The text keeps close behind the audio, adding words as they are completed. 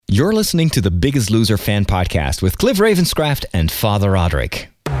You're listening to the Biggest Loser fan podcast with Cliff Ravenscraft and Father Roderick.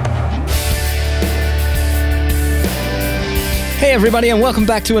 Hey everybody, and welcome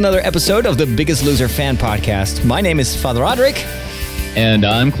back to another episode of the Biggest Loser fan podcast. My name is Father Roderick. And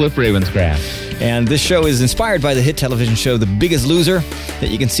I'm Cliff Ravenscraft. And this show is inspired by the hit television show The Biggest Loser that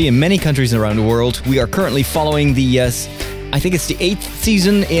you can see in many countries around the world. We are currently following the, I think it's the 8th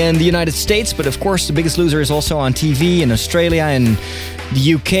season in the United States, but of course The Biggest Loser is also on TV in Australia and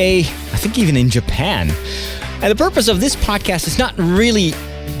the UK, I think even in Japan. And the purpose of this podcast is not really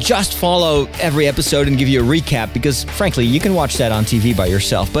just follow every episode and give you a recap, because frankly, you can watch that on TV by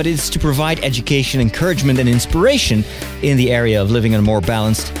yourself, but it's to provide education, encouragement, and inspiration in the area of living a more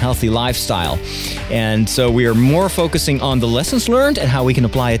balanced, healthy lifestyle. And so we are more focusing on the lessons learned and how we can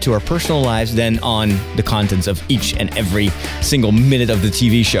apply it to our personal lives than on the contents of each and every single minute of the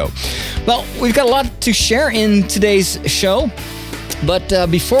TV show. Well, we've got a lot to share in today's show, but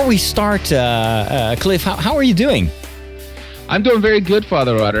before we start, Cliff, how are you doing? I'm doing very good,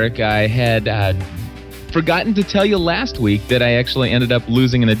 Father Roderick. I had forgotten to tell you last week that I actually ended up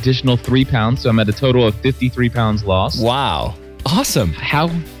losing an additional 3 pounds, so I'm at a total of 53 pounds lost. Wow. Awesome.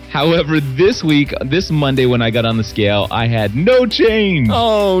 However, this week, this Monday when I got on the scale, I had no change.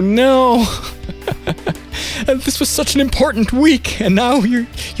 Oh, no. This was such an important week, and now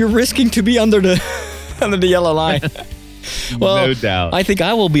you're risking to be under the yellow line. Well, no doubt. I think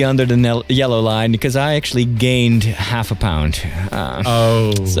I will be under the yellow line because I actually gained half a pound.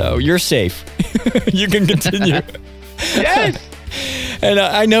 So you're safe. You can continue. Yes. And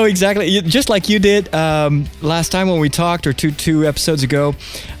I know exactly, just like you did last time when we talked, or two episodes ago,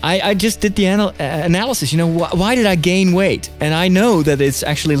 I just did the analysis. You know, why did I gain weight? And I know that it's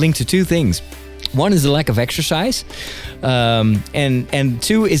actually linked to two things. One is the lack of exercise, and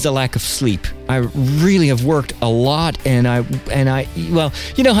two is the lack of sleep. I really have worked a lot, and I well,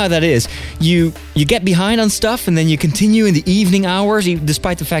 you know how that is. You get behind on stuff, and then you continue in the evening hours,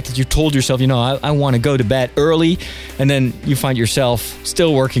 despite the fact that you told yourself, you know, I want to go to bed early, and then you find yourself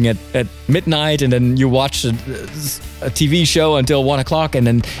still working at midnight, and then you watch a TV show until 1 o'clock, and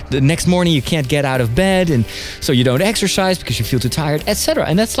then the next morning you can't get out of bed, and so you don't exercise because you feel too tired, etc.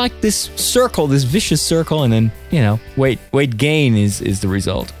 And that's like this circle, this vicious circle, and then, you know, weight gain is the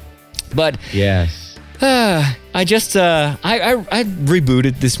result. But yes, I just I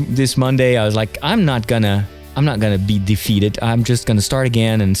rebooted this Monday. I was like, I'm not gonna be defeated. I'm just gonna start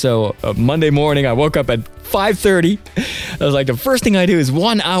again. And so Monday morning, I woke up at 5:30. I was like, the first thing I do is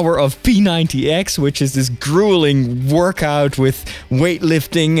 1 hour of P90X, which is this grueling workout with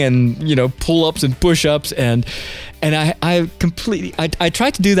weightlifting and, you know, pull-ups and push-ups. And I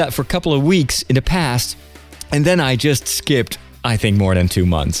tried to do that for a couple of weeks in the past, and then I just skipped, I think, more than 2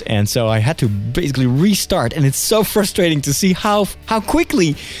 months. And so I had to basically restart. And it's so frustrating to see how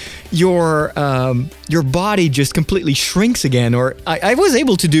quickly your body just completely shrinks again. Or I was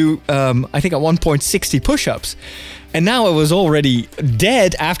able to do, I think at one point, 60 push-ups. And now I was already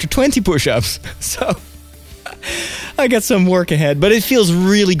dead after 20 push-ups. So I got some work ahead. But it feels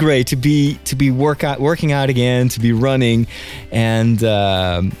really great to be working out again, to be running. And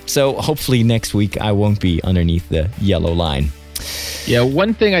so hopefully next week I won't be underneath the yellow line. Yeah,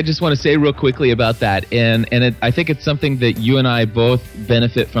 one thing I just want to say real quickly about that, and I think it's something that you and I both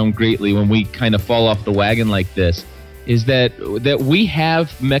benefit from greatly when we kind of fall off the wagon like this, is that we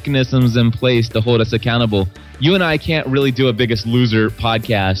have mechanisms in place to hold us accountable. You and I can't really do a Biggest Loser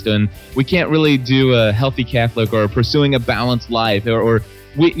podcast, and we can't really do a Healthy Catholic or Pursuing a Balanced Life, or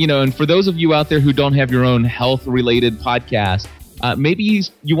we, you know. And for those of you out there who don't have your own health-related podcast, maybe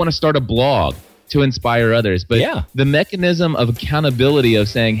you want to start a blog to inspire others. But yeah, the mechanism of accountability of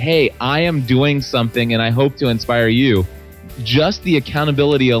saying, hey, I am doing something and I hope to inspire you, just the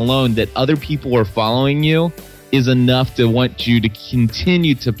accountability alone that other people are following you is enough to want you to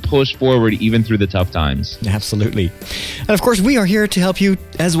continue to push forward even through the tough times. Absolutely. And of course, we are here to help you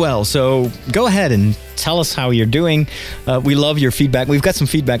as well. So go ahead and tell us how you're doing. We love your feedback. We've got some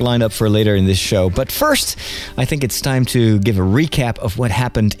feedback lined up for later in this show. But first, I think it's time to give a recap of what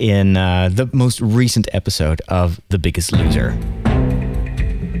happened in the most recent episode of The Biggest Loser.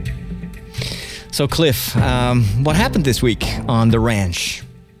 So Cliff, what happened this week on the ranch?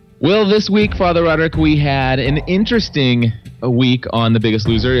 Well, this week, Father Roderick, we had an interesting week on The Biggest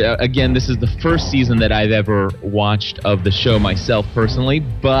Loser. Again, this is the first season that I've ever watched of the show myself personally,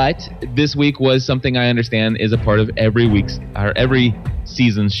 but this week was something I understand is a part of every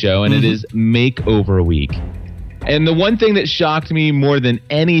season's show, and it is Makeover Week. And the one thing that shocked me more than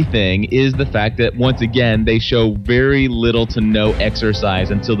anything is the fact that, once again, they show very little to no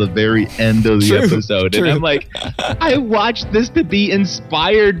exercise until the very end of the episode. And I'm like, I watched this to be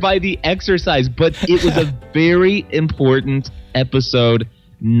inspired by the exercise, but it was a very important episode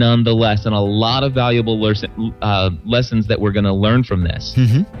nonetheless, and a lot of valuable lessons that we're going to learn from this.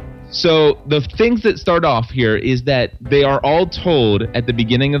 So the things that start off here is that they are all told at the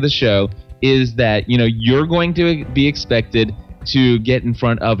beginning of the show is that, you're going to be expected to get in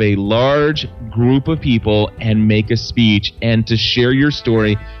front of a large group of people and make a speech and to share your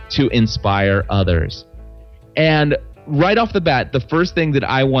story to inspire others. And right off the bat, the first thing that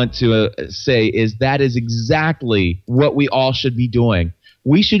I want to say is that is exactly what we all should be doing.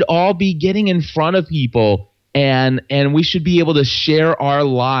 We should all be getting in front of people and we should be able to share our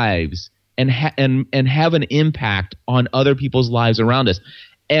lives and have an impact on other people's lives around us.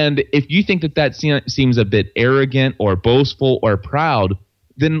 And if you think that seems a bit arrogant or boastful or proud,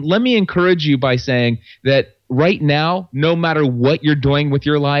 then let me encourage you by saying that right now, no matter what you're doing with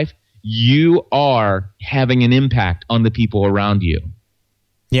your life, you are having an impact on the people around you.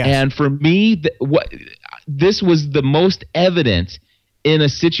 Yes. And for me, this was the most evident in a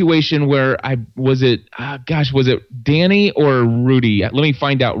situation where was it Danny or Rudy? Let me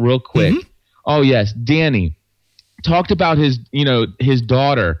find out real quick. Oh yes, Danny talked about his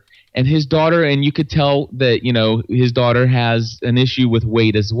daughter, and you could tell that, his daughter has an issue with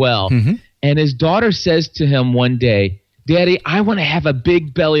weight as well. And his daughter says to him one day, "Daddy, I want to have a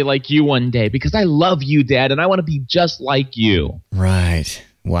big belly like you one day because I love you, Dad, and I want to be just like you." Right.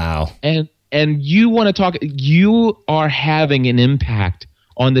 Wow. And you want to talk, you are having an impact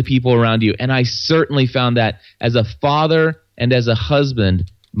on the people around you. And I certainly found that as a father and as a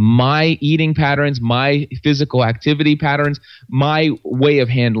husband, my eating patterns, my physical activity patterns, my way of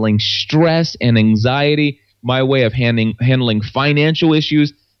handling stress and anxiety, my way of handling financial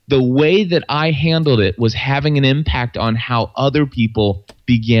issues, the way that I handled it was having an impact on how other people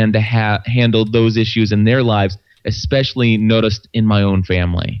began to handle those issues in their lives, especially noticed in my own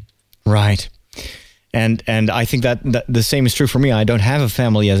family. Right. And I think that the same is true for me. I don't have a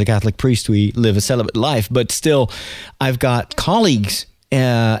family as a Catholic priest. We live a celibate life, but still, I've got colleagues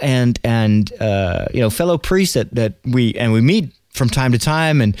and fellow priests that we meet from time to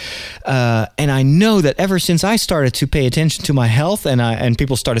time, and I know that ever since I started to pay attention to my health and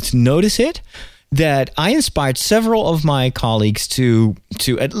people started to notice it, that I inspired several of my colleagues to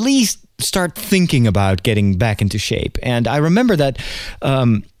at least start thinking about getting back into shape. And I remember that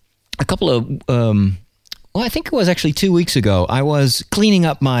a couple of I think it was actually 2 weeks ago, I was cleaning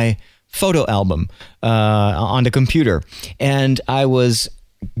up my photo album on the computer, and I was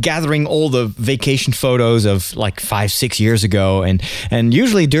gathering all the vacation photos of like 5-6 years ago, and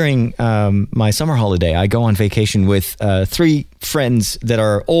usually during my summer holiday I go on vacation with 3 friends that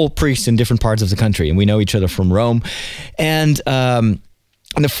are all priests in different parts of the country, and we know each other from Rome. And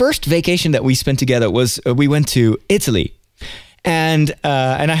the first vacation that we spent together was we went to Italy. And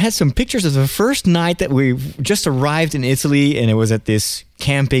I had some pictures of the first night that we just arrived in Italy, and it was at this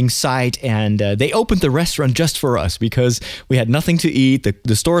camping site, and they opened the restaurant just for us because we had nothing to eat.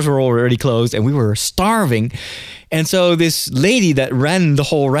 The stores were already closed, and we were starving. And so this lady that ran the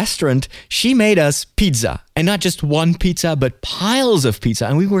whole restaurant, she made us pizza, and not just one pizza, but piles of pizza.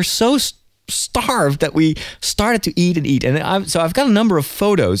 And we were so starved that we started to eat and eat. And so I've got a number of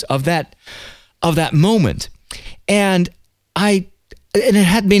photos of that moment, and it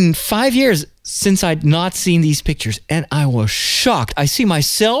had been 5 years since I'd not seen these pictures, and I was shocked. I see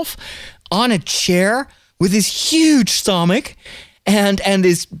myself on a chair with this huge stomach and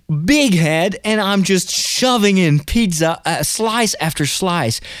this big head, and I'm just shoving in pizza, slice after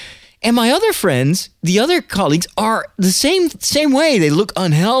slice. And my other friends, the other colleagues, are the same way. They look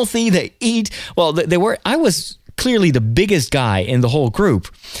unhealthy. They eat. Well, I was clearly the biggest guy in the whole group,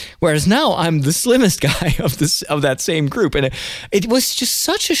 whereas now I'm the slimmest guy of that same group. And it was just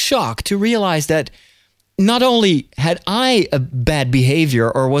such a shock to realize that not only had I a bad behavior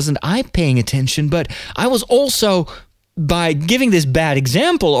or wasn't I paying attention, but I was also, by giving this bad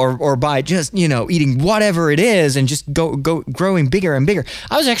example or by just, eating whatever it is and just growing bigger and bigger,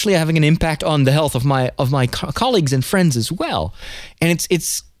 I was actually having an impact on the health of my colleagues and friends as well. And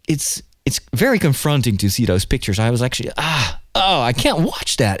it's very confronting to see those pictures. I was actually, I can't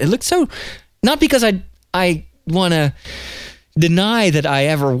watch that. It looks so, not because I want to deny that I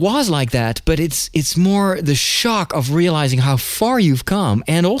ever was like that, but it's more the shock of realizing how far you've come,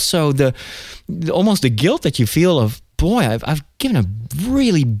 and also almost the guilt that you feel of boy, I've given a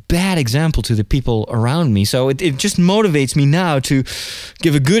really bad example to the people around me. So it just motivates me now to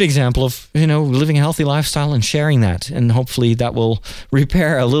give a good example of, living a healthy lifestyle and sharing that. And hopefully that will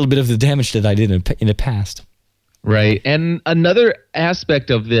repair a little bit of the damage that I did in the past. Right. And another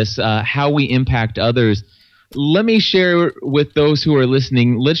aspect of this, how we impact others, let me share with those who are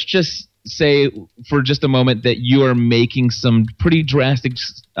listening. Let's just say for just a moment that you are making some pretty drastic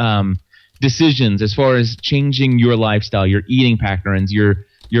decisions as far as changing your lifestyle, your eating patterns, your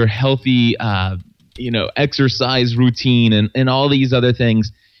healthy, exercise routine, and all these other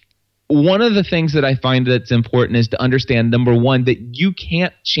things. One of the things that I find that's important is to understand, number one, that you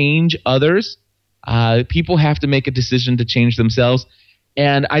can't change others. People have to make a decision to change themselves.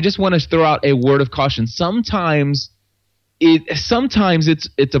 And I just want to throw out a word of caution. Sometimes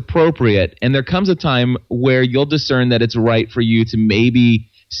it's appropriate, and there comes a time where you'll discern that it's right for you to maybe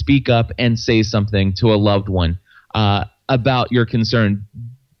speak up and say something to a loved one about your concern.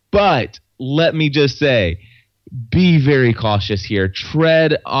 But let me just say, be very cautious here.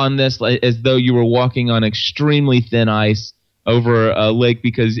 Tread on this as though you were walking on extremely thin ice over a lake,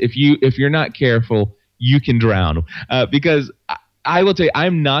 because if you're not careful, you can drown. Because I will tell you,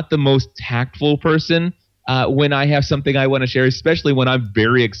 I'm not the most tactful person when I have something I want to share, especially when I'm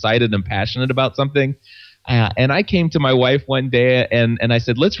very excited and passionate about something. And I came to my wife one day and I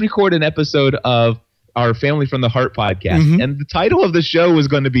said, let's record an episode of our Family from the Heart podcast. Mm-hmm. And the title of the show was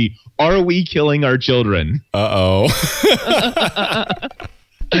going to be, Are We Killing Our Children? Uh-oh.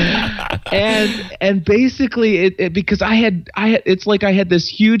 and basically because I had it's like I had this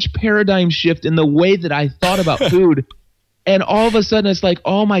huge paradigm shift in the way that I thought about food. And all of a sudden it's like,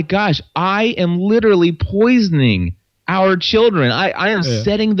 oh my gosh, I am literally poisoning our children. I am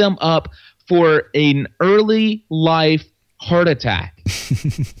setting them up for an early life heart attack.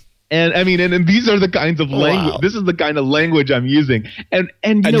 And I mean, and these are the kinds of language. Wow. This is the kind of language I'm using. And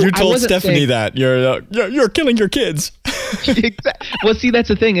you told Stephanie that you're killing your kids. Exactly. Well, see, that's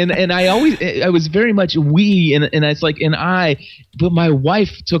the thing. And I was very much we, and it's like an I, but my wife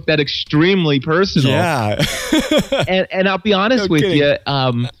took that extremely personal. Yeah. and I'll be honest with you,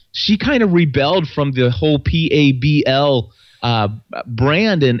 she kind of rebelled from the whole PABL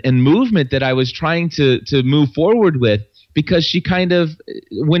brand and movement that I was trying to move forward with. Because she kind of,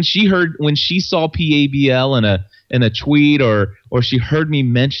 when she saw PABL in a tweet or she heard me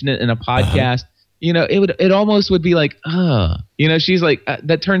mention it in a podcast, it almost would be like, she's like,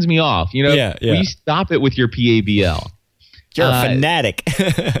 that turns me off. Will you stop it with your PABL? You're a fanatic.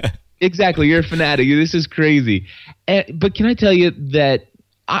 Exactly, you're a fanatic. This is crazy. But can I tell you that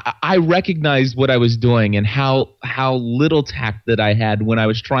I recognized what I was doing and how little tact that I had when I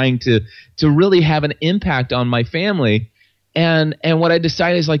was trying to really have an impact on my family. And what I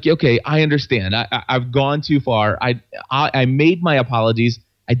decided is like, okay, I understand. I've gone too far. I made my apologies.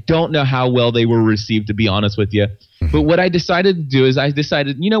 I don't know how well they were received, to be honest with you. But what I decided to do is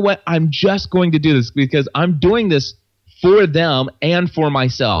you know what? I'm just going to do this because I'm doing this for them and for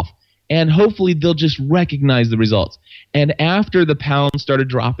myself. And hopefully they'll just recognize the results. And after the pounds started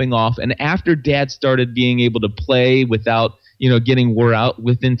dropping off and after Dad started being able to play without, getting wore out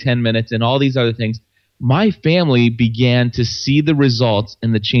within 10 minutes and all these other things, my family began to see the results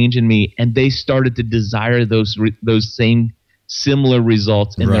and the change in me, and they started to desire those same similar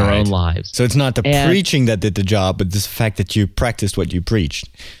results in their own lives. So it's not the preaching that did the job, but the fact that you practiced what you preached.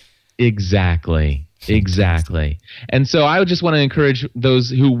 Exactly. And so I would just want to encourage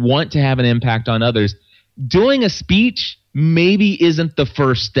those who want to have an impact on others. Doing a speech maybe isn't the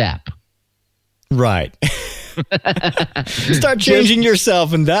first step. Right. Start changing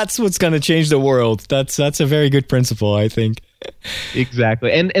yourself, and that's what's going to change the world. That's a very good principle, I think.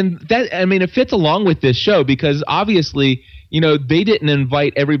 Exactly. And that, I mean, it fits along with this show because obviously, they didn't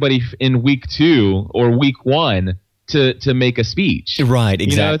invite everybody in week 2 or week 1 to make a speech. Right,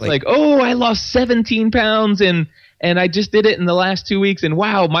 exactly. It's like, oh, I lost 17 pounds and I just did it in the last 2 weeks, and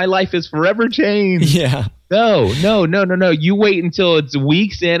wow, my life is forever changed. Yeah. No. You wait until it's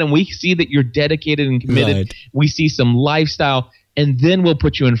weeks in and we see that you're dedicated and committed. Right. We see some lifestyle, and then we'll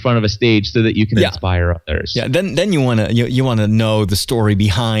put you in front of a stage so that you can inspire others. Yeah. Then you wanna know the story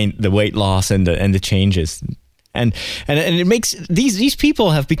behind the weight loss and the changes. And it makes these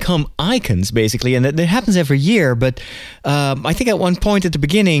people have become icons basically, and it happens every year. But I think at one point at the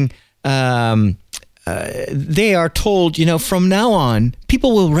beginning, they are told, from now on,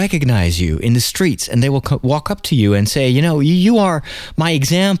 people will recognize you in the streets, and they will walk up to you and say, you are my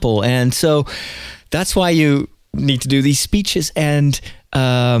example, and so that's why you need to do these speeches. And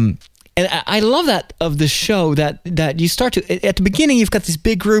And I love that of the show that you start to, at the beginning, you've got this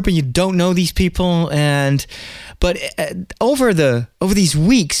big group and you don't know these people. But over these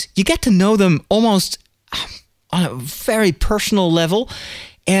weeks, you get to know them almost on a very personal level.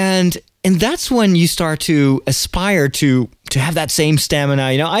 And that's when you start to aspire to have that same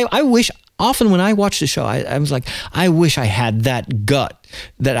stamina. You know, I wish, often when I watch the show, I was like, I wish I had that gut,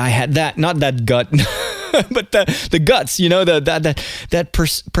 that I had that, not that gut, but the guts, you know, that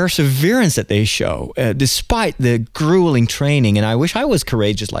perseverance that they show, despite the grueling training. And I wish I was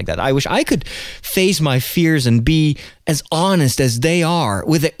courageous like that. I wish I could face my fears and be as honest as they are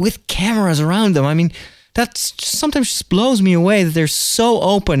with cameras around them. I mean, that sometimes just blows me away that they're so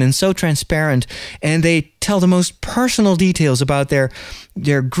open and so transparent, and they tell the most personal details about their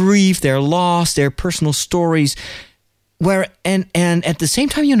grief, their loss, their personal stories. And at the same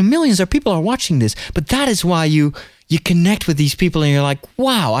time, you know, millions of people are watching this, but that is why you connect with these people, and you're like,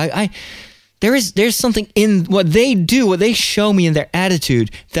 wow, there's something in what they do, what they show me in their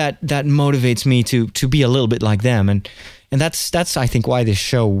attitude that motivates me to be a little bit like them. And that's I think why this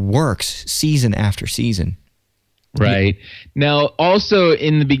show works season after season. Right. Now, also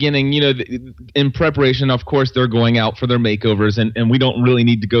in the beginning, you know, in preparation, of course, they're going out for their makeovers, and we don't really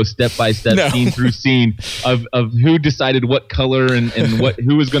need to go step by step, scene through scene of who decided what color and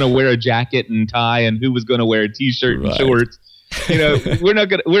who was going to wear a jacket and tie and who was going to wear a t-shirt and shorts. You know, we're not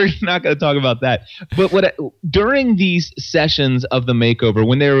gonna talk about that. But during these sessions of the makeover,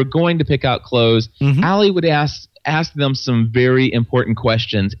 when they were going to pick out clothes, Allie would ask them some very important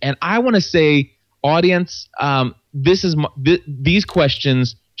questions, and I want to say, audience, these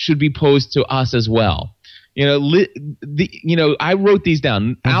questions should be posed to us as well. You know, I wrote these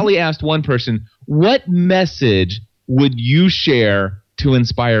down. Allie asked one person, "What message would you share to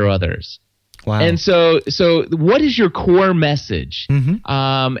inspire others?" Wow. And so what is your core message?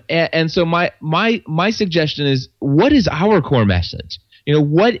 And so my suggestion is, what is our core message? You know,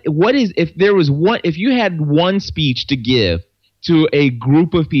 what is, if you had one speech to give to a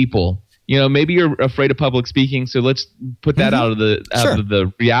group of people, you know, maybe you're afraid of public speaking, so let's put that out of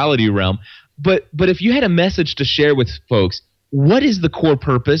the reality realm. But if you had a message to share with folks, what is the core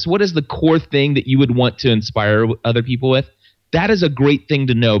purpose? What is the core thing that you would want to inspire other people with? That is a great thing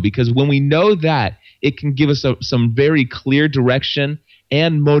to know, because when we know that, it can give us some very clear direction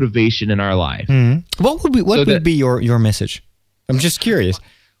and motivation in our life. What would be your message? I'm just curious.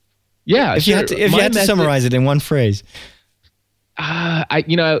 Yeah, if you had to summarize it in one phrase.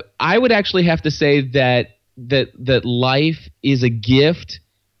 I would actually have to say that life is a gift,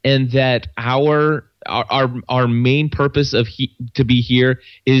 and that our main purpose to be here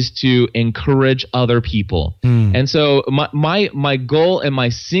is to encourage other people. And so my goal and my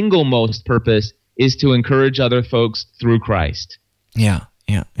single most purpose is to encourage other folks through Christ. Yeah.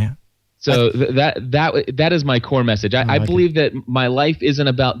 So that is my core message. I believe that my life isn't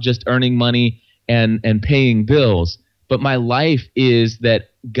about just earning money and paying bills, but my life is that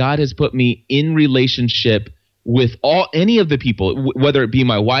God has put me in relationship with any of the people, whether it be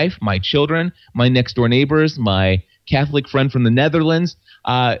my wife, my children, my next door neighbors, my Catholic friend from the Netherlands.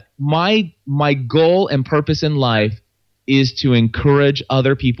 My goal and purpose in life is to encourage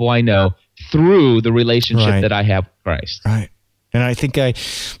other people I know through the relationship that I have with Christ. Right. And I think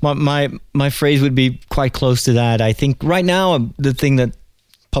my phrase would be quite close to that. I think right now the thing that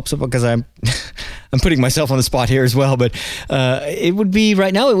pops up, because I'm putting myself on the spot here as well, but it would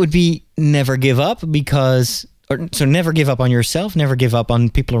be never give up, so never give up on yourself, never give up on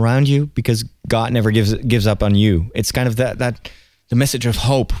people around you, because God never gives up on you. It's kind of that the message of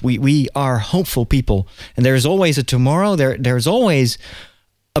hope. We are hopeful people, and there's always a tomorrow. There's always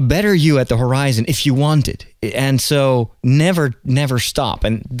a better you at the horizon if you want it. And so never stop.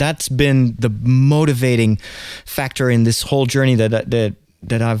 And that's been the motivating factor in this whole journey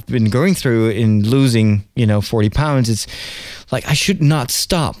that I've been going through in losing, 40 pounds. It's like, I should not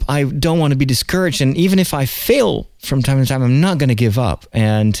stop. I don't want to be discouraged. And even if I fail from time to time, I'm not going to give up.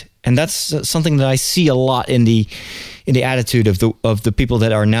 And that's something that I see a lot in the attitude of the people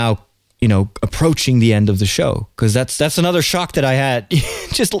that are now, approaching the end of the show. Because that's another shock that I had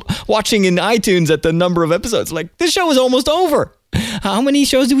just watching in iTunes at the number of episodes. Like, this show is almost over. How many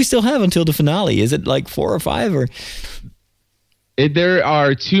shows do we still have until the finale? Is it like 4 or 5 or? There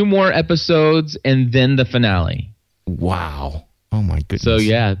are 2 more episodes and then the finale. Wow. Oh my goodness. So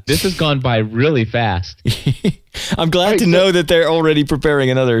yeah, this has gone by really fast. I'm glad to know that they're already preparing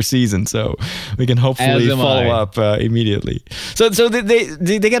another season, so we can hopefully follow up immediately. So did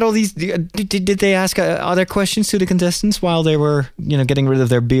they get all these? Did they ask other questions to the contestants while they were getting rid of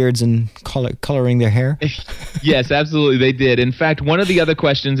their beards and coloring their hair? Yes, absolutely, they did. In fact, one of the other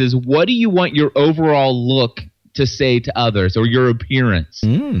questions is, what do you want your overall look to say to others, or your appearance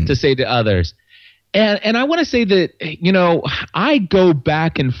to say to others? And I want to say that, I go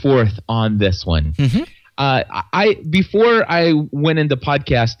back and forth on this one. Before I went into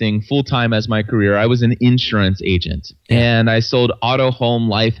podcasting full time as my career, I was an insurance agent, and I sold auto, home,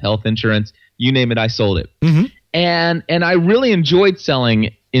 life, health insurance. You name it, I sold it. And I really enjoyed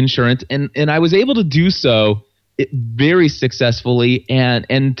selling insurance, and I was able to do so very successfully,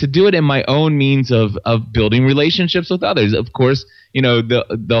 and to do it in my own means of building relationships with others. Of course,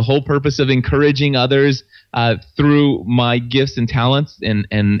 the whole purpose of encouraging others through my gifts and talents and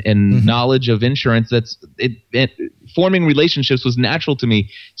knowledge of insurance. Forming relationships was natural to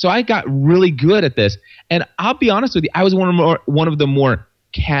me, so I got really good at this. And I'll be honest with you, I was one of the more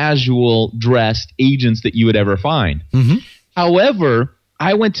casual dressed agents that you would ever find. However,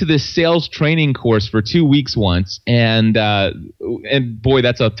 I went to this sales training course for 2 weeks once, and boy,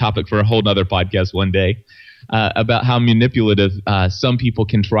 that's a topic for a whole nother podcast one day, about how manipulative some people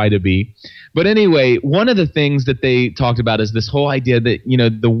can try to be. But anyway, one of the things that they talked about is this whole idea that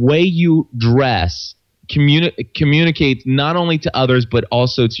the way you dress communicates not only to others but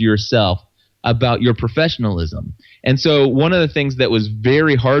also to yourself about your professionalism. And so one of the things that was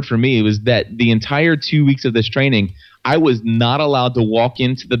very hard for me was that the entire 2 weeks of this training, I was not allowed to walk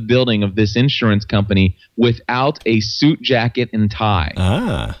into the building of this insurance company without a suit jacket and tie.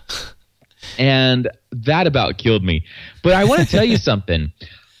 And that about killed me. But I want to tell you something.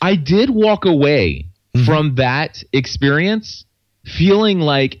 I did walk away from that experience feeling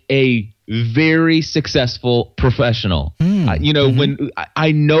like a very successful professional. When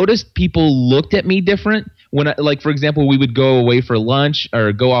I noticed people looked at me different. When for example, we would go away for lunch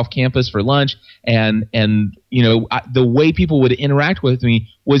or go off campus for lunch, and the way people would interact with me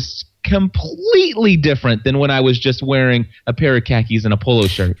was completely different than when I was just wearing a pair of khakis and a polo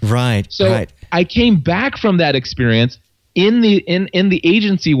shirt. Right. So I came back from that experience in the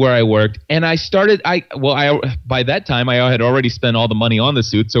agency where I worked, and I started. By that time I had already spent all the money on the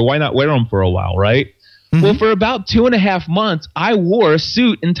suit, so why not wear them for a while, right? Well, for about 2.5 months, I wore a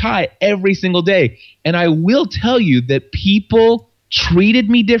suit and tie every single day. And I will tell you that people treated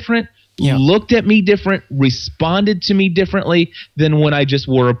me different, looked at me different, responded to me differently than when I just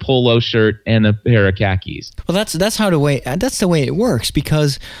wore a polo shirt and a pair of khakis. Well, that's the way it works,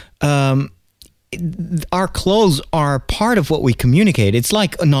 because our clothes are part of what we communicate. It's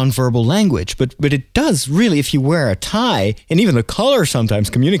like a nonverbal language, but it does really, if you wear a tie, and even the color sometimes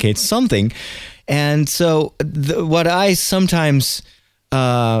communicates something. And so what I sometimes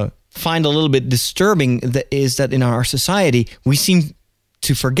find a little bit disturbing is that in our society, we seem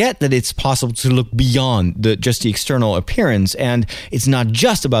to forget that it's possible to look beyond just the external appearance, and it's not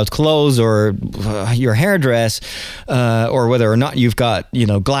just about clothes or your hairdress, or whether or not you've got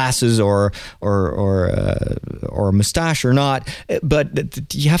glasses or a mustache or not.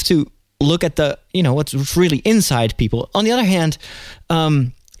 But you have to look at what's really inside people. On the other hand,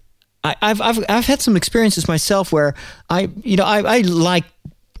 I've had some experiences myself where I like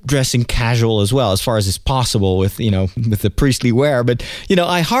dressing casual as well, as far as is possible with the priestly wear. But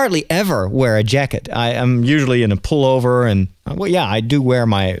I hardly ever wear a jacket. I'm usually in a pullover, and I do wear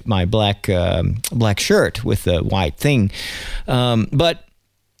my black shirt with the white thing. But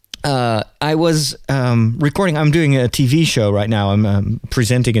I was recording. I'm doing a TV show right now. I'm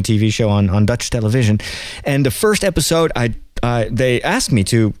presenting a TV show on Dutch television, and the first episode, they asked me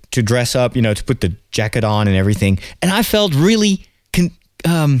to dress up, to put the jacket on and everything, and I felt really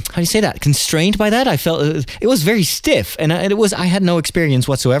how do you say that? Constrained by that. I felt it was very stiff, and I had no experience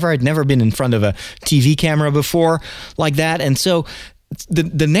whatsoever. I'd never been in front of a TV camera before like that, and so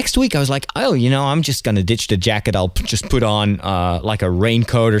the next week I was like, I'm just gonna ditch the jacket. I'll just put on like a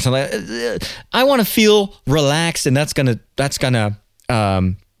raincoat or something. I want to feel relaxed, and that's gonna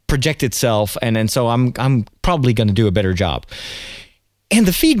project itself, and so I'm probably gonna do a better job. And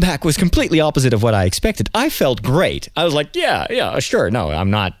the feedback was completely opposite of what I expected. I felt great. I was like, yeah, sure. No,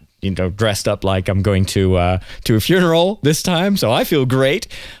 I'm not, dressed up like I'm going to a funeral this time, so I feel great.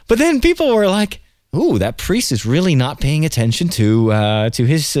 But then people were like, "Ooh, that priest is really not paying attention to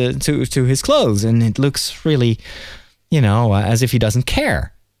his clothes, and it looks really, as if he doesn't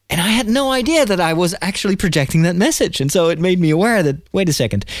care." And I had no idea that I was actually projecting that message, and so it made me aware that, wait a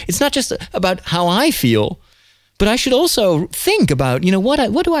second, it's not just about how I feel, but I should also think about,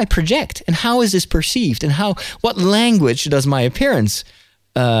 what do I project, and how is this perceived, and what language does my appearance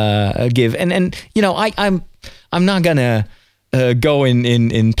give? And I'm not gonna go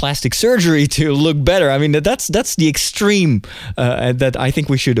in plastic surgery to look better. I mean, that's the extreme that I think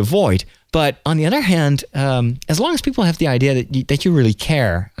we should avoid. But on the other hand, as long as people have the idea that you really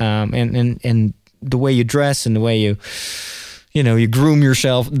care, and the way you dress and the way you groom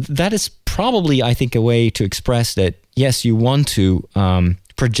yourself, that is probably, I think, a way to express that, yes, you want to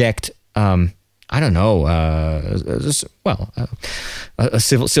project, I don't know, a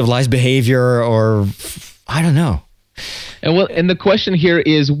civilized behavior, or I don't know. And the question here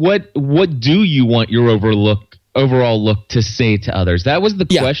is, what do you want your overall look to say to others? That was the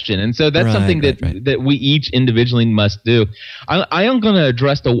question, and so that's something that we each individually must do. I am going to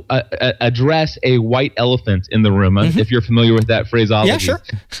address a white elephant in the room, if you're familiar with that phraseology. Yeah, sure.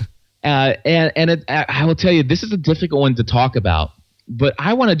 I will tell you, this is a difficult one to talk about, but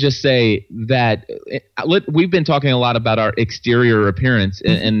I want to just say that we've been talking a lot about our exterior appearance,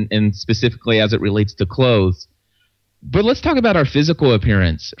 and specifically as it relates to clothes. But let's talk about our physical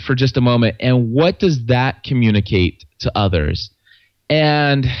appearance for just a moment, and what does that communicate to others?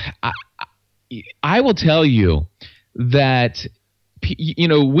 And I will tell you that,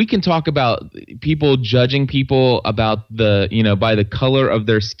 we can talk about people judging people about by the color of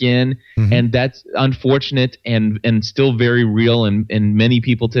their skin, and that's unfortunate and still very real in many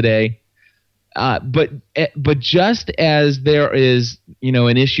people today. But just as there is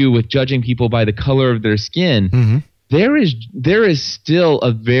an issue with judging people by the color of their skin, there is still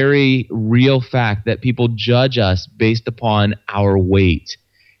a very real fact that people judge us based upon our weight.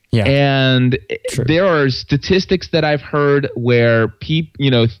 Yeah. And true. There are statistics that I've heard where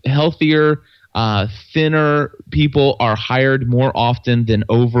healthier, thinner people are hired more often than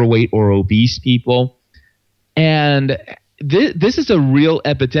overweight or obese people. And this is a real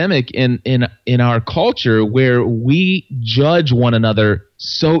epidemic in our culture, where we judge one another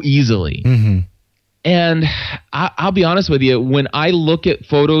so easily. And I'll be honest with you, when I look at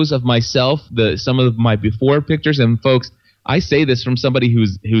photos of myself, some of my before pictures, and folks, I say this from somebody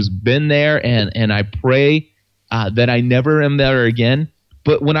who's been there, and I pray that I never am there again.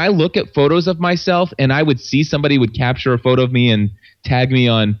 But when I look at photos of myself, and I would see somebody would capture a photo of me and tag me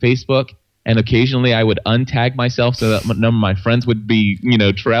on Facebook, and occasionally I would untag myself so that none of my friends would be,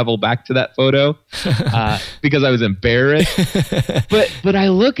 travel back to that photo because I was embarrassed. But I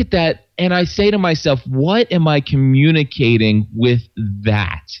look at that and I say to myself, what am I communicating with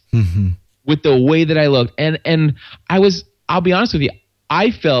that? With the way that I looked? And I'll be honest with you,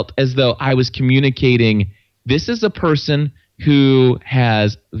 I felt as though I was communicating, this is a person who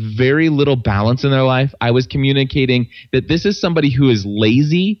has very little balance in their life. I was communicating that this is somebody who is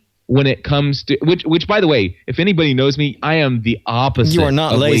lazy when it comes to which by the way, if anybody knows me, I am the opposite. You are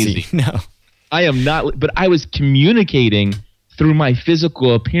not lazy. No. I am not, but I was communicating through my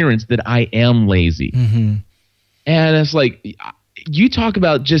physical appearance that I am lazy. And it's like, you talk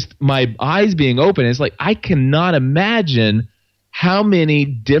about just my eyes being open. It's like, I cannot imagine how many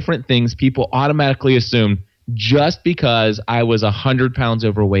different things people automatically assume just because I was 100 pounds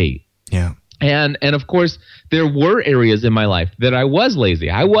overweight. Yeah. And of course, there were areas in my life that I was lazy.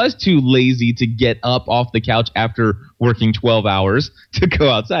 I was too lazy to get up off the couch after working 12 hours to go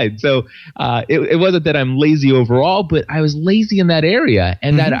outside. So it wasn't that I'm lazy overall, but I was lazy in that area.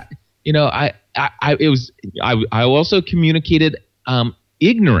 And that, I also communicated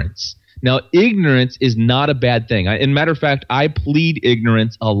ignorance. Now, ignorance is not a bad thing. In matter of fact, I plead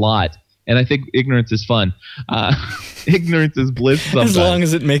ignorance a lot. And I think ignorance is fun. Ignorance is bliss sometimes. As long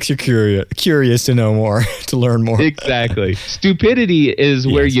as it makes you curious to know more, to learn more. Exactly. Stupidity is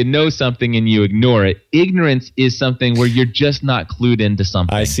where you know something and you ignore it. Ignorance is something where you're just not clued into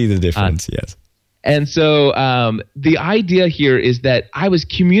something. I see the difference, yes. And so the idea here is that I was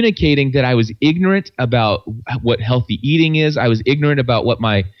communicating that I was ignorant about what healthy eating is. I was ignorant about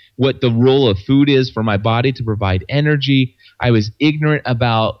what the role of food is for my body to provide energy. I was ignorant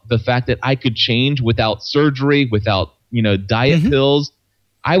about the fact that I could change without surgery, without diet pills.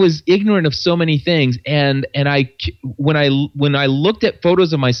 I was ignorant of so many things, and when I looked at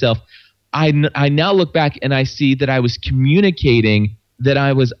photos of myself, I now look back and I see that I was communicating that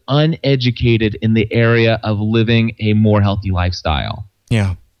I was uneducated in the area of living a more healthy lifestyle.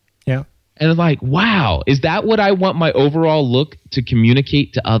 Yeah. And I'm like, wow, is that what I want my overall look to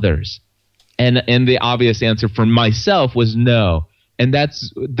communicate to others? And the obvious answer for myself was no. And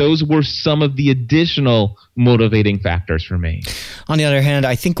those were some of the additional motivating factors for me. On the other hand,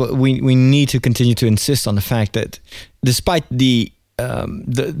 I think we need to continue to insist on the fact that despite the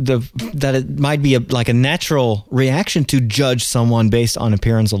that it might be like a natural reaction to judge someone based on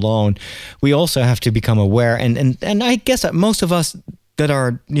appearance alone, we also have to become aware. And I guess that most of us that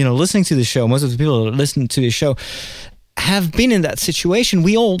are listening to the show, most of the people that listen to the show, have been in that situation.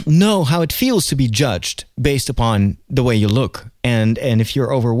 We all know how it feels to be judged based upon the way you look. And if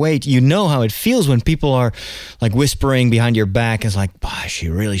you're overweight, you know how it feels when people are like whispering behind your back. It's like, gosh,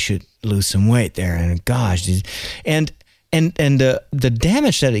 you really should lose some weight there. And gosh, and the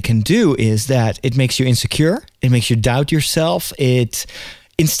damage that it can do is that it makes you insecure. It makes you doubt yourself. It,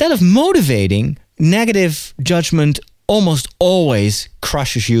 instead of motivating, negative judgment almost always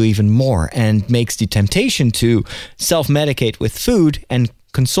crushes you even more and makes the temptation to self-medicate with food and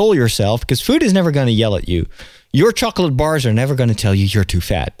console yourself, because food is never going to yell at you. Your chocolate bars are never going to tell you you're too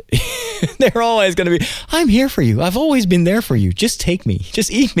fat. They're always going to be, I'm here for you. I've always been there for you. Just take me.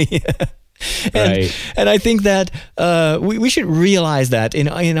 Just eat me. And I think that we should realize that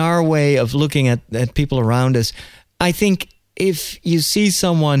in our way of looking at people around us. I think if you see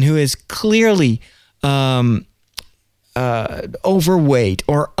someone who is clearly overweight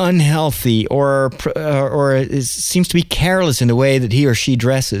or unhealthy or seems to be careless in the way that he or she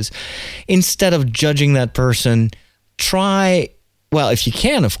dresses, instead of judging that person, if you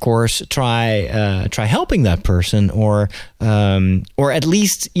can, of course, try helping that person, or at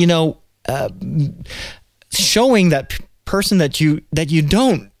least showing that person that you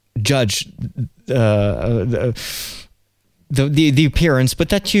don't judge the appearance, but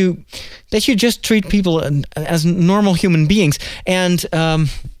that you just treat people as normal human beings. And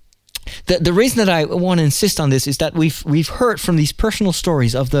the reason that I want to insist on this is that we've heard from these personal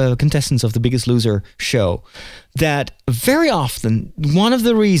stories of the contestants of The Biggest Loser show that very often one of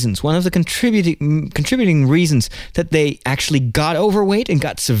the contributing reasons that they actually got overweight and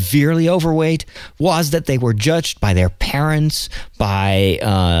got severely overweight was that they were judged by their parents, by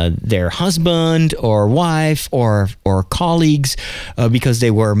their husband or wife or colleagues, because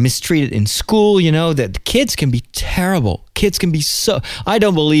they were mistreated in school. That kids can be terrible. Kids can be so... I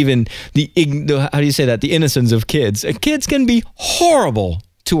don't believe in the innocence of kids. Kids can be horrible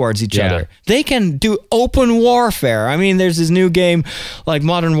towards each other. They can do open warfare. I mean, there's this new game like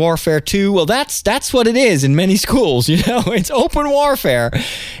Modern Warfare 2. Well, that's what it is in many schools. It's open warfare.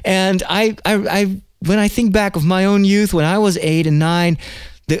 And I when I think back of my own youth, when I was 8 and 9,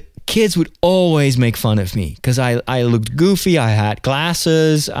 the kids would always make fun of me because I looked goofy. I had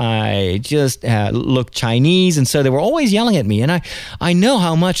glasses. I just looked Chinese, and so they were always yelling at me. And I know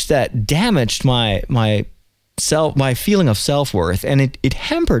how much that damaged my feeling of self-worth, and it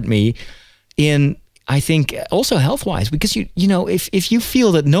hampered me in, I think, also health-wise, because if you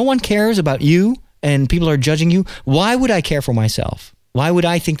feel that no one cares about you and people are judging you, why would I care for myself? Why would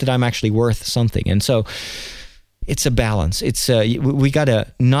I think that I'm actually worth something? And so it's a balance. It's we got to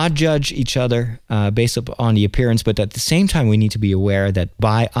not judge each other based on the appearance, but at the same time we need to be aware that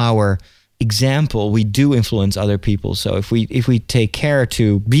by our example, we do influence other people. So if we take care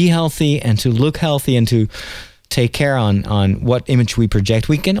to be healthy and to look healthy and to take care on what image we project,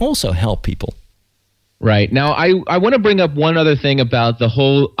 we can also help people. Right. Now, I want to bring up one other thing about the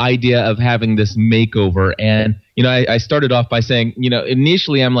whole idea of having this makeover. And, I started off by saying,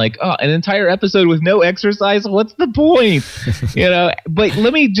 initially I'm like, oh, an entire episode with no exercise? What's the point? But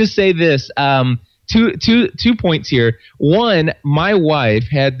let me just say this. Two points here. One, my wife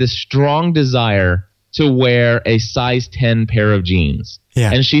had this strong desire to wear a size 10 pair of jeans.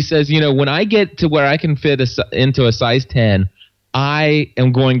 Yeah. And she says, when I get to where I can fit into a size 10, I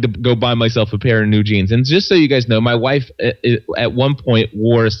am going to go buy myself a pair of new jeans. And just so you guys know, my wife at one point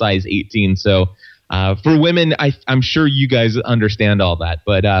wore a size 18. So for women, I'm sure you guys understand all that.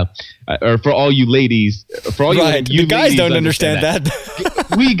 But or for all you ladies, you guys don't understand that.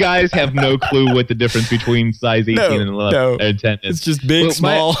 We guys have no clue what the difference between size 18 and 11 and 10 is. It's just big,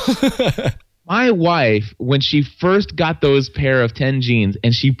 small. My wife, when she first got those pair of 10 jeans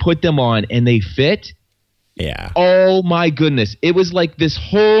and she put them on and they fit, oh my goodness, it was like this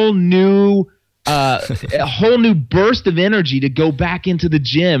whole new burst of energy to go back into the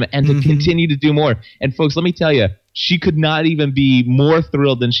gym and to continue to do more. And folks, let me tell you, she could not even be more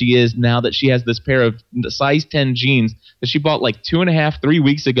thrilled than she is now that she has this pair of size 10 jeans that she bought like 2.5-3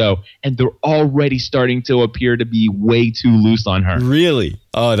 weeks ago, and they're already starting to appear to be way too loose on her. Really?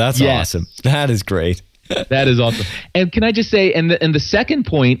 Oh, that's awesome. That is great. That is awesome. And can I just say, and the second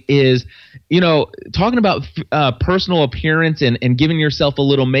point is, talking about personal appearance and giving yourself a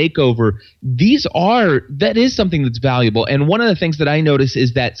little makeover, that is something that's valuable. And one of the things that I notice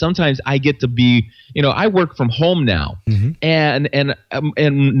is that sometimes I get to be, I work from home now, and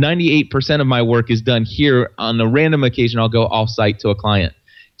 98% of my work is done here. On a random occasion, I'll go off-site to a client.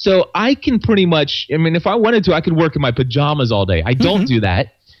 So I can pretty much, if I wanted to, I could work in my pajamas all day. I don't do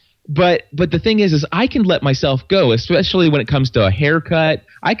that. But the thing is I can let myself go, especially when it comes to a haircut.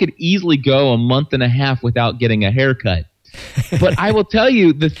 I could easily go a month and a half without getting a haircut. But I will tell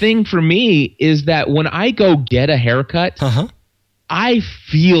you, the thing for me is that when I go get a haircut, I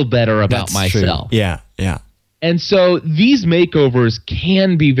feel better about myself. True. Yeah. And so these makeovers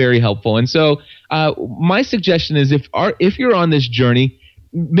can be very helpful. And so my suggestion is if you're on this journey,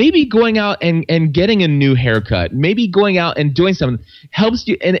 maybe going out and getting a new haircut, maybe going out and doing something helps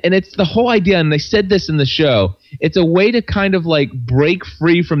you. And it's the whole idea. And they said this in the show. It's a way to kind of like break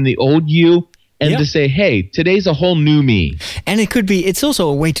free from the old you and to say, hey, today's a whole new me. And it's also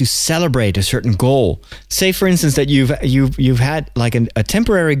a way to celebrate a certain goal. Say, for instance, that you've had like a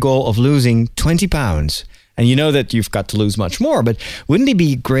temporary goal of losing 20 pounds. And you know that you've got to lose much more, but wouldn't it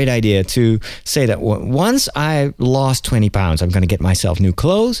be a great idea to say that once I lost 20 pounds, I'm going to get myself new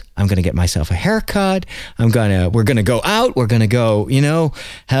clothes. I'm going to get myself a haircut. We're going to go out. We're going to go,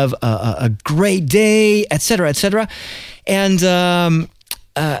 have a great day, et cetera, and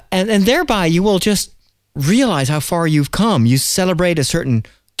thereby you will just realize how far you've come. You celebrate a certain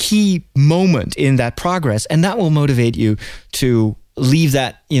key moment in that progress, and that will motivate you to leave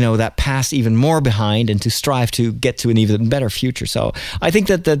that past even more behind and to strive to get to an even better future. So I think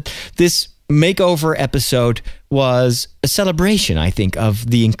that this makeover episode was a celebration, I think, of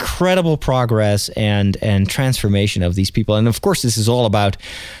the incredible progress and transformation of these people. And of course, this is all about,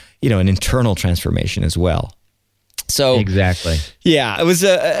 an internal transformation as well. So exactly. Yeah, it was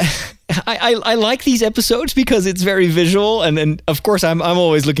I like these episodes because it's very visual, and of course I'm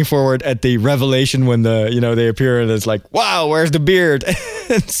always looking forward at the revelation when they appear and it's like, wow, where's the beard?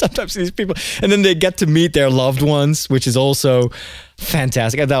 And sometimes these people, and then they get to meet their loved ones, which is also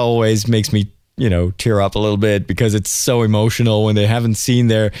fantastic. And that always makes me tear up a little bit because it's so emotional when they haven't seen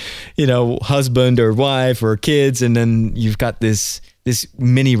their husband or wife or kids, and then you've got this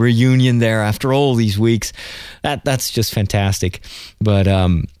mini reunion there after all these weeks. That's just fantastic. But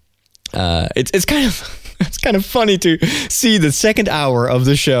it's kind of funny to see the second hour of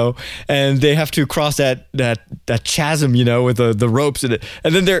the show, and they have to cross that chasm, with the ropes in it,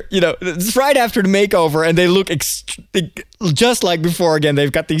 and then they're it's right after the makeover, and they look just like before again.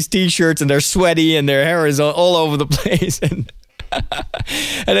 They've got these t-shirts and they're sweaty and their hair is all over the place, and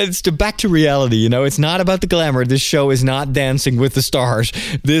it's back to reality. It's not about the glamour. This show is not Dancing with the Stars.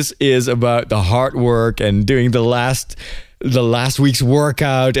 This is about the hard work and doing the last week's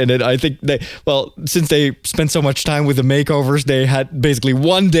workout. And I think since they spent so much time with the makeovers, they had basically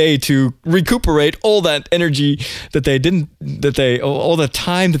one day to recuperate all that energy all the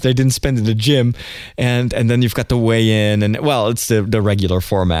time that they didn't spend in the gym. And then you've got the weigh in, and it's the regular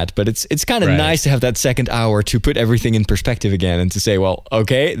format, but it's kind of nice to have that second hour to put everything in perspective again and to say, well,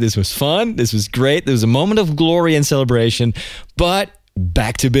 okay, this was fun. This was great. There was a moment of glory and celebration, but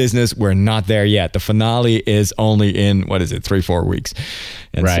back to business. We're not there yet. The finale is only in 3-4 weeks,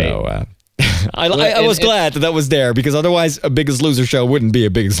 and so I was glad that was there, because otherwise a Biggest Loser show wouldn't be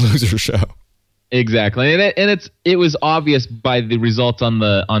a Biggest Loser show. Exactly, and it was obvious by the results on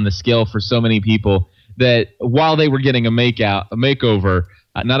the scale for so many people that while they were getting a makeover,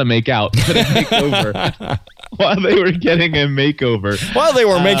 not a makeout, but a makeover. While they were getting a makeover, while they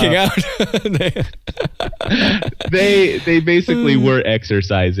were making out, they basically were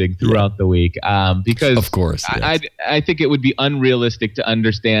exercising throughout the week, because of course, yes. I think it would be unrealistic to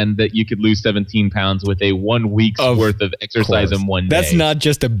understand that you could lose 17 pounds with a 1 week's worth of exercise in one day. That's not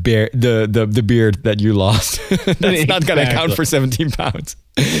just the beard that you lost. That's not going to count for 17 pounds.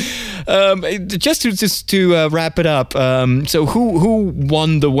 Just to wrap it up, so who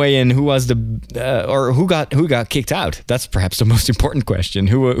won the weigh-in? Who was or who got kicked out? That's perhaps the most important question.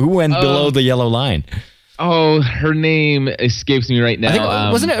 Who went below the yellow line? Oh, her name escapes me right now. I think,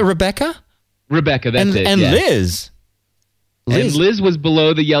 wasn't it Rebecca? Rebecca, that's it. And yes. Liz. And Liz was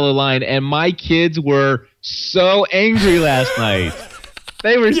below the yellow line, and my kids were so angry last night.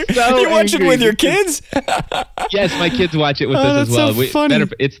 They were so angry. You watch it with your kids? Yes, my kids watch it with us as well. So funny.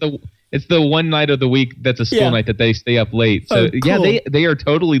 It's the one night of the week that's a school night that they stay up late. So cool. they are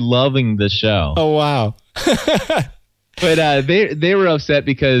totally loving the show. Oh wow. But they were upset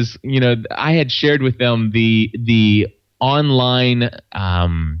because I had shared with them the online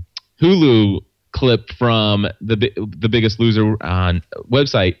Hulu clip from the Biggest Loser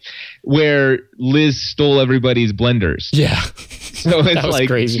website where Liz stole everybody's blenders. Yeah. So it's like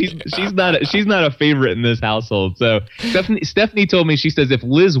crazy. she's not a favorite in this household. So Stephanie told me, she says, if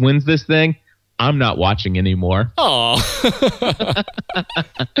Liz wins this thing, I'm not watching anymore. Oh.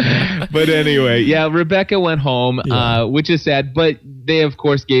 But anyway, yeah, Rebecca went home, which is sad. But they, of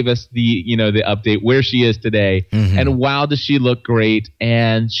course, gave us the update where she is today. Mm-hmm. And wow, does she look great.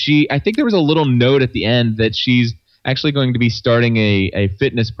 And I think there was a little note at the end that she's actually going to be starting a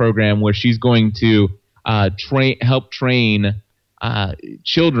fitness program where she's going to help train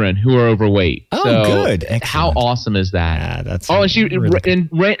children who are overweight. Oh, so good! Excellent. How awesome is that? Yeah, that's. And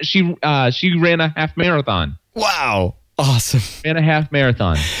she ran a half marathon. Wow! Awesome. Ran a half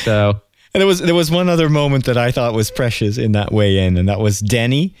marathon. So. And there was one other moment that I thought was precious in that weigh-in, and that was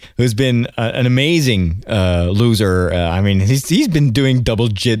Denny, who's been an amazing loser. I mean, he's been doing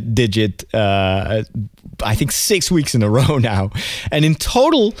double-digit, I think 6 weeks in a row now, and in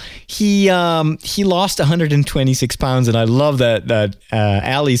total he lost 126 pounds. And I love that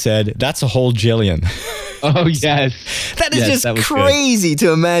Ali said that's a whole jillion. Oh yes, that is just crazy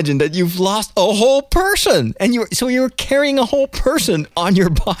to imagine that you've lost a whole person, and you're carrying a whole person on your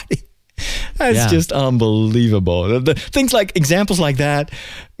body. That's just unbelievable. Examples like that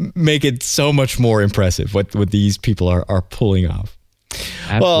make it so much more impressive what these people are pulling off.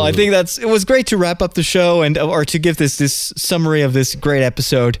 Absolutely. Well, I think it was great to wrap up the show or to give this summary of this great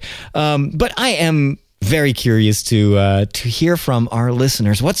episode. But I am very curious to hear from our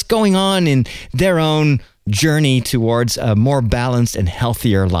listeners what's going on in their own journey towards a more balanced and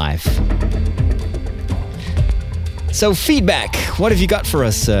healthier life. So feedback, what have you got for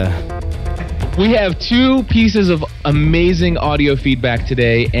us? We have 2 pieces of amazing audio feedback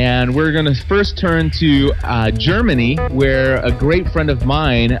today, and we're going to first turn to Germany, where a great friend of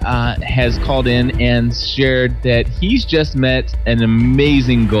mine has called in and shared that he's just met an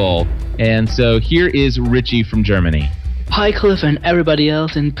amazing goal. And so here is Richie from Germany. Hi, Cliff, and everybody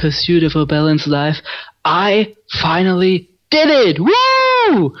else in pursuit of a balanced life. I finally did it!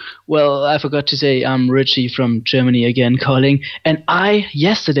 Woo! Well, I forgot to say I'm Richie from Germany again calling, and I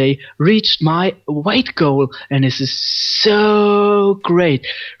yesterday reached my weight goal, and this is so great,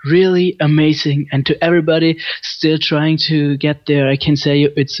 really amazing. And to everybody still trying to get there, I can say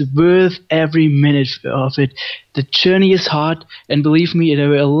it's worth every minute of it. The journey is hard, and believe me, there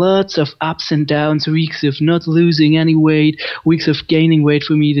were lots of ups and downs, weeks of not losing any weight, weeks of gaining weight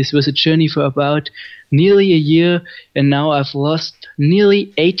for me. This was a journey for about nearly a year, and now I've lost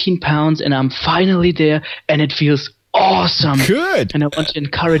nearly 18 pounds, and I'm finally there, and it feels awesome. Good. And I want to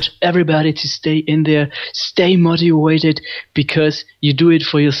encourage everybody to stay in there, stay motivated, because you do it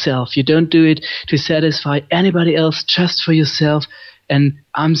for yourself. You don't do it to satisfy anybody else, just for yourself. And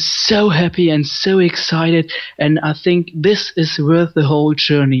I'm so happy and so excited, and I think this is worth the whole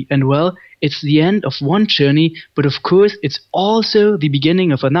journey. And well, it's the end of one journey, but of course it's also the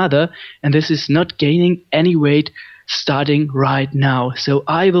beginning of another, and this is not gaining any weight starting right now. So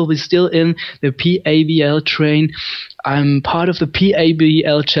I will be still in the PABL train. I'm part of the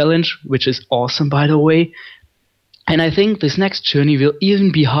PABL challenge, which is awesome, by the way. And I think this next journey will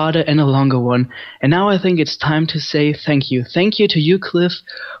even be harder and a longer one. And now I think it's time to say thank you. Thank you to you, Cliff,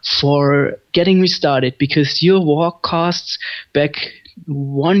 for getting me started, because your walkcasts back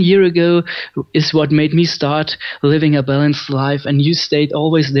 1 year ago is what made me start living a balanced life, and you stayed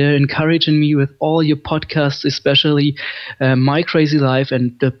always there encouraging me with all your podcasts, especially My Crazy Life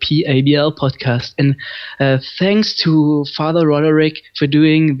and the PABL podcast. And thanks to Father Roderick for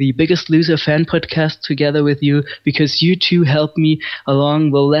doing the Biggest Loser fan podcast together with you, because you two helped me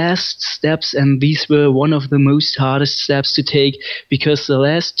along the last steps, and these were one of the most hardest steps to take, because the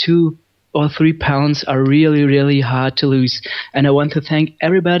last 2 or 3 pounds are really, really hard to lose. And I want to thank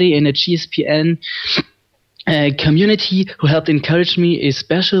everybody in the GSPN community who helped encourage me,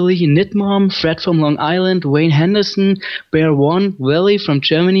 especially Knitmom, Fred from Long Island, Wayne Henderson, Bear One, Willie from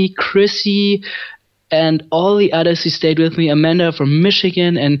Germany, Chrissy, and all the others who stayed with me, Amanda from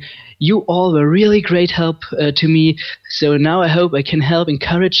Michigan, and you all were really great help to me. So now I hope I can help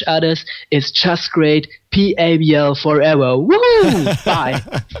encourage others. It's just great. PABL forever. Woo! Bye.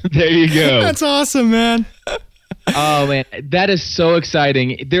 There you go. That's awesome, man. Oh man, that is so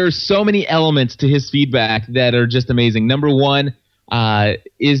exciting. There are so many elements to his feedback that are just amazing. Number one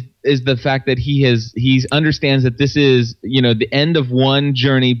is the fact that he understands that this is, the end of one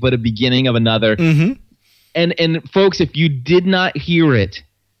journey but a beginning of another. Mm-hmm. And folks, if you did not hear it,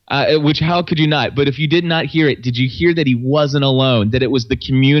 which how could you not? But if you did not hear it, did you hear that he wasn't alone? That it was the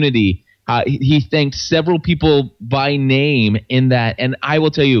community. He thanked several people by name in that, and I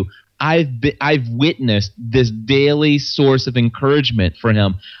will tell you, I've witnessed this daily source of encouragement for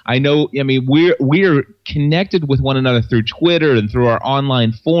him. I know, I mean, we're connected with one another through Twitter and through our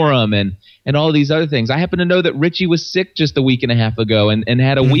online forum and all these other things. I happen to know that Richie was sick just a week and a half ago and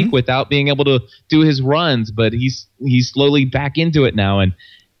had a week without being able to do his runs, but he's slowly back into it now.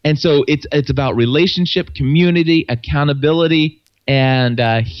 And so it's about relationship, community, accountability, and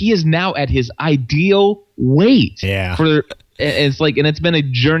he is now at his ideal weight. Yeah. And it's been a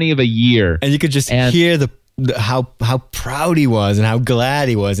journey of a year. And you could just hear how proud he was and how glad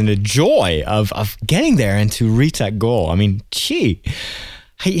he was and the joy of getting there and to reach that goal. I mean, gee,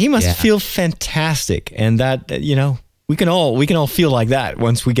 he must feel fantastic. And that, we can all feel like that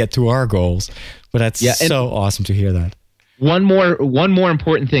once we get to our goals. But that's so awesome to hear that. One more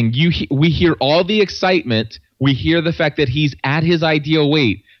important thing. We hear all the excitement. We hear the fact that he's at his ideal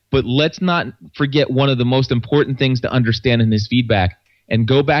weight. But let's not forget one of the most important things to understand in his feedback. And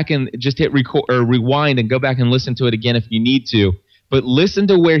go back and just hit record or rewind and go back and listen to it again if you need to. But listen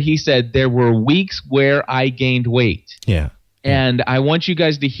to where he said there were weeks where I gained weight. Yeah. And I want you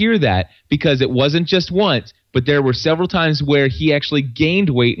guys to hear that because it wasn't just once, but there were several times where he actually gained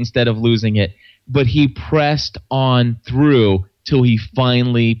weight instead of losing it. But he pressed on through till he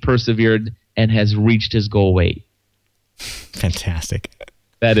finally persevered and has reached his goal weight. Fantastic.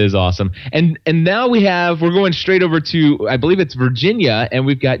 That is awesome. And now we're going straight over to, I believe it's Virginia, and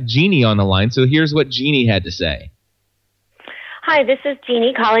we've got Jeannie on the line. So here's what Jeannie had to say. Hi, this is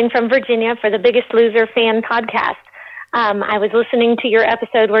Jeannie calling from Virginia for the Biggest Loser fan podcast. I was listening to your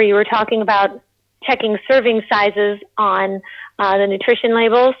episode where you were talking about checking serving sizes on the nutrition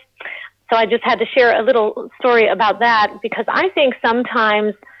labels. So I just had to share a little story about that because I think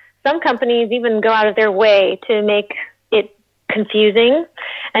sometimes some companies even go out of their way to make it confusing.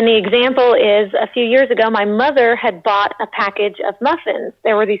 And the example is a few years ago, my mother had bought a package of muffins.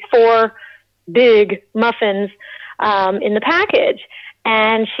 There were these 4 big muffins in the package.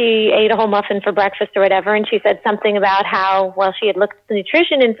 And she ate a whole muffin for breakfast or whatever. And she said something about how, well, she had looked at the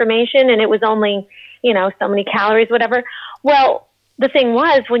nutrition information and it was only, so many calories, whatever. Well, the thing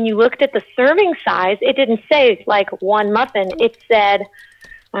was, when you looked at the serving size, it didn't say like 1 muffin. It said,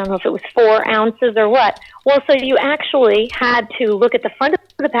 I don't know if it was 4 ounces or what. Well, so you actually had to look at the front of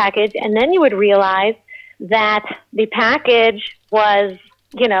the package, and then you would realize that the package was,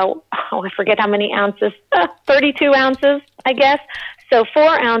 I forget how many ounces, 32 ounces, I guess. So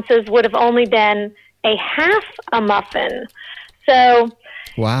 4 ounces would have only been a half a muffin. So,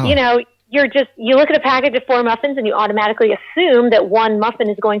 wow. You look at a package of 4 muffins and you automatically assume that 1 muffin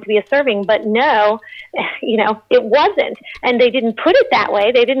is going to be a serving, but no, it wasn't. And they didn't put it that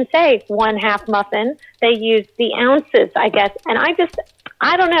way. They didn't say 1/2 muffin. They used the ounces, I guess. And I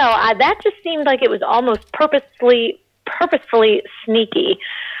don't know. That just seemed like it was almost purposefully sneaky.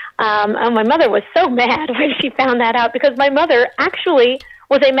 And my mother was so mad when she found that out because my mother actually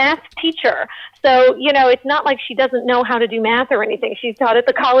was a math teacher. So, it's not like she doesn't know how to do math or anything. She's taught at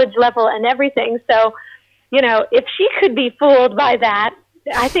the college level and everything. So, if she could be fooled by that,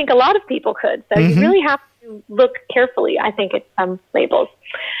 I think a lot of people could. So you really have to look carefully, I think, at some labels.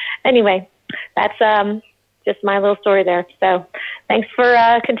 Anyway, that's just my little story there. So thanks for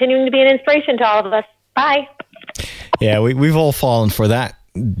continuing to be an inspiration to all of us. Bye. Yeah, we've all fallen for that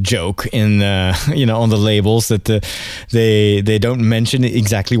joke in on the labels that they don't mention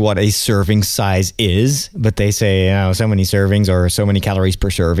exactly what a serving size is, but they say so many servings or so many calories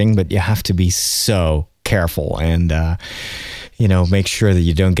per serving. But you have to be so careful and make sure that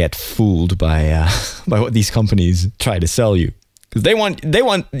you don't get fooled by what these companies try to sell you, because they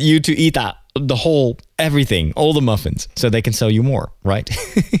want you to eat the whole everything, all the muffins, so they can sell you more, right?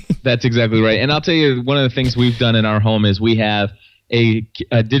 That's exactly right. And I'll tell you, one of the things we've done in our home is we have a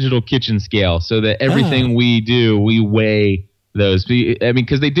digital kitchen scale, so that everything we do, we weigh those.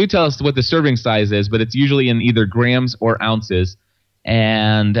 Because they do tell us what the serving size is, but it's usually in either grams or ounces.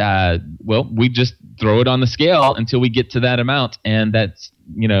 And we just throw it on the scale until we get to that amount. And that's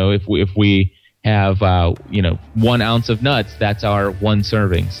if we have 1 ounce of nuts, that's our 1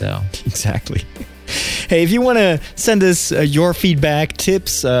 serving. So exactly. Hey, if you want to send us your feedback,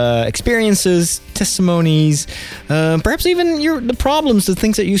 tips, experiences, testimonies, perhaps even the problems, the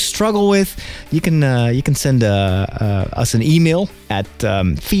things that you struggle with, you can send us an email at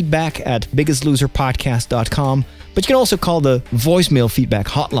feedback@biggestloserpodcast.com. But you can also call the voicemail feedback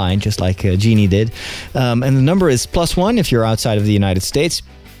hotline, just like Jeannie did. And the number is +1 if you're outside of the United States,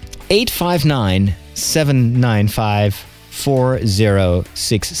 859-795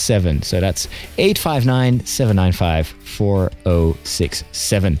 859-795-4067. So that's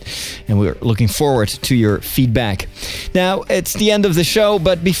 859-795-4067. And we're looking forward to your feedback. Now, it's the end of the show,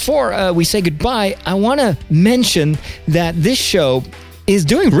 but before we say goodbye, I want to mention that this show is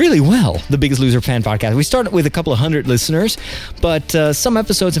doing really well, the Biggest Loser fan podcast. We started with a couple of hundred listeners, but some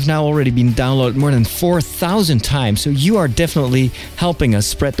episodes have now already been downloaded more than 4,000 times. So you are definitely helping us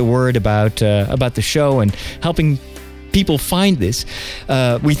spread the word about the show and helping people find this.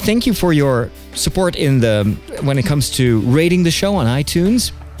 We thank you for your support when it comes to rating the show on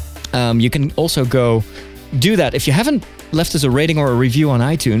iTunes. You can also go do that if you haven't left us a rating or a review on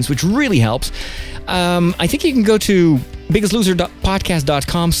iTunes, which really helps. I think you can go to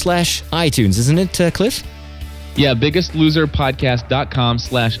biggestloserpodcast.com/iTunes, isn't it, Cliff? Yeah,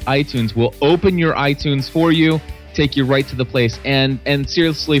 biggestloserpodcast.com/iTunes will open your iTunes for you, take you right to the place. And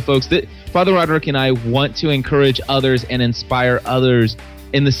seriously, folks, Father Roderick and I want to encourage others and inspire others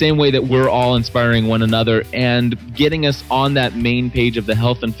in the same way that we're all inspiring one another. And getting us on that main page of the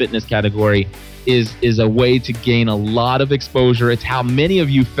health and fitness category is a way to gain a lot of exposure. It's how many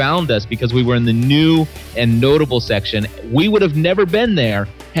of you found us, because we were in the new and notable section. We would have never been there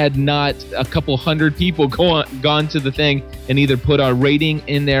had not a couple hundred people gone to the thing and either put our rating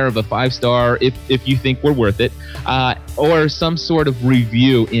in there of a 5-star if you think we're worth it, or some sort of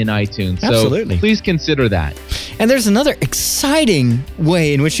review in iTunes. Absolutely. So please consider that. And there's another exciting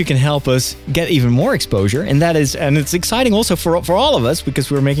way in which you can help us get even more exposure, and that is, and it's exciting also for all of us because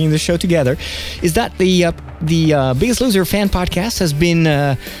we're making this show together, is that the Biggest Loser fan podcast has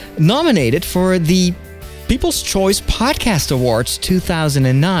been nominated for the People's Choice Podcast Awards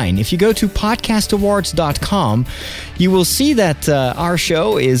 2009. If you go to podcastawards.com, you will see that our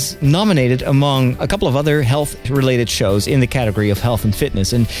show is nominated among a couple of other health-related shows in the category of health and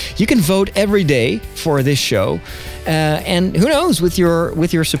fitness. And you can vote every day for this show. And who knows, with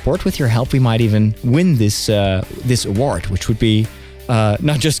your support, with your help, we might even win this award, which would be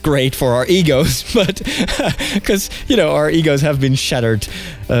not just great for our egos, but because, our egos have been shattered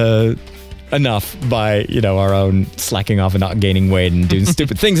enough by, our own slacking off and not gaining weight and doing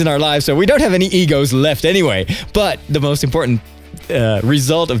stupid things in our lives. So we don't have any egos left anyway. But the most important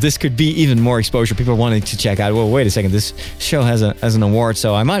result of this could be even more exposure. People wanting to check out, well, wait a second, this show has an award,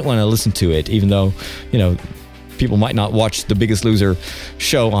 so I might want to listen to it, even though, people might not watch the Biggest Loser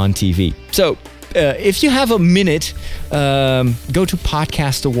show on TV. So if you have a minute, go to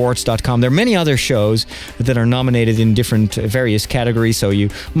podcastawards.com. There are many other shows that are nominated in different various categories, so you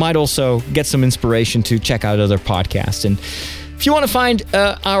might also get some inspiration to check out other podcasts. And if you want to find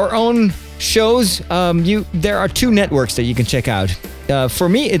our own shows, there are 2 networks that you can check out. For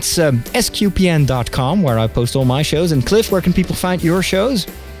me, it's sqpn.com, where I post all my shows. And Cliff, where can people find your shows?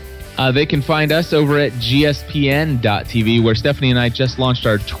 They can find us over at gspn.tv, where Stephanie and I just launched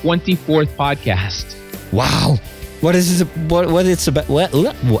our 24th podcast. Wow. What is this? What it's about? What?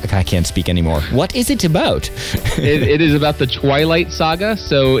 I can't speak anymore. What is it about? It is about the Twilight Saga.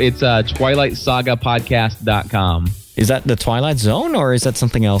 So it's twilightsagapodcast.com. Is that the Twilight Zone, or is that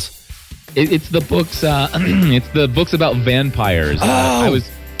something else? It's the books. It's the books about vampires.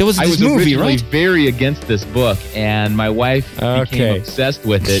 There was this movie, originally right? very against this book, and my wife became obsessed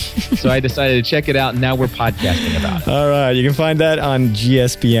with it. So I decided to check it out, and now we're podcasting about it. All right, you can find that on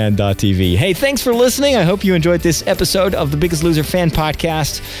gspn.tv. Hey, thanks for listening. I hope you enjoyed this episode of the Biggest Loser fan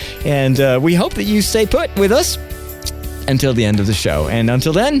podcast, and we hope that you stay put with us until the end of the show. And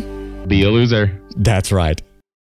until then, be a loser. That's right.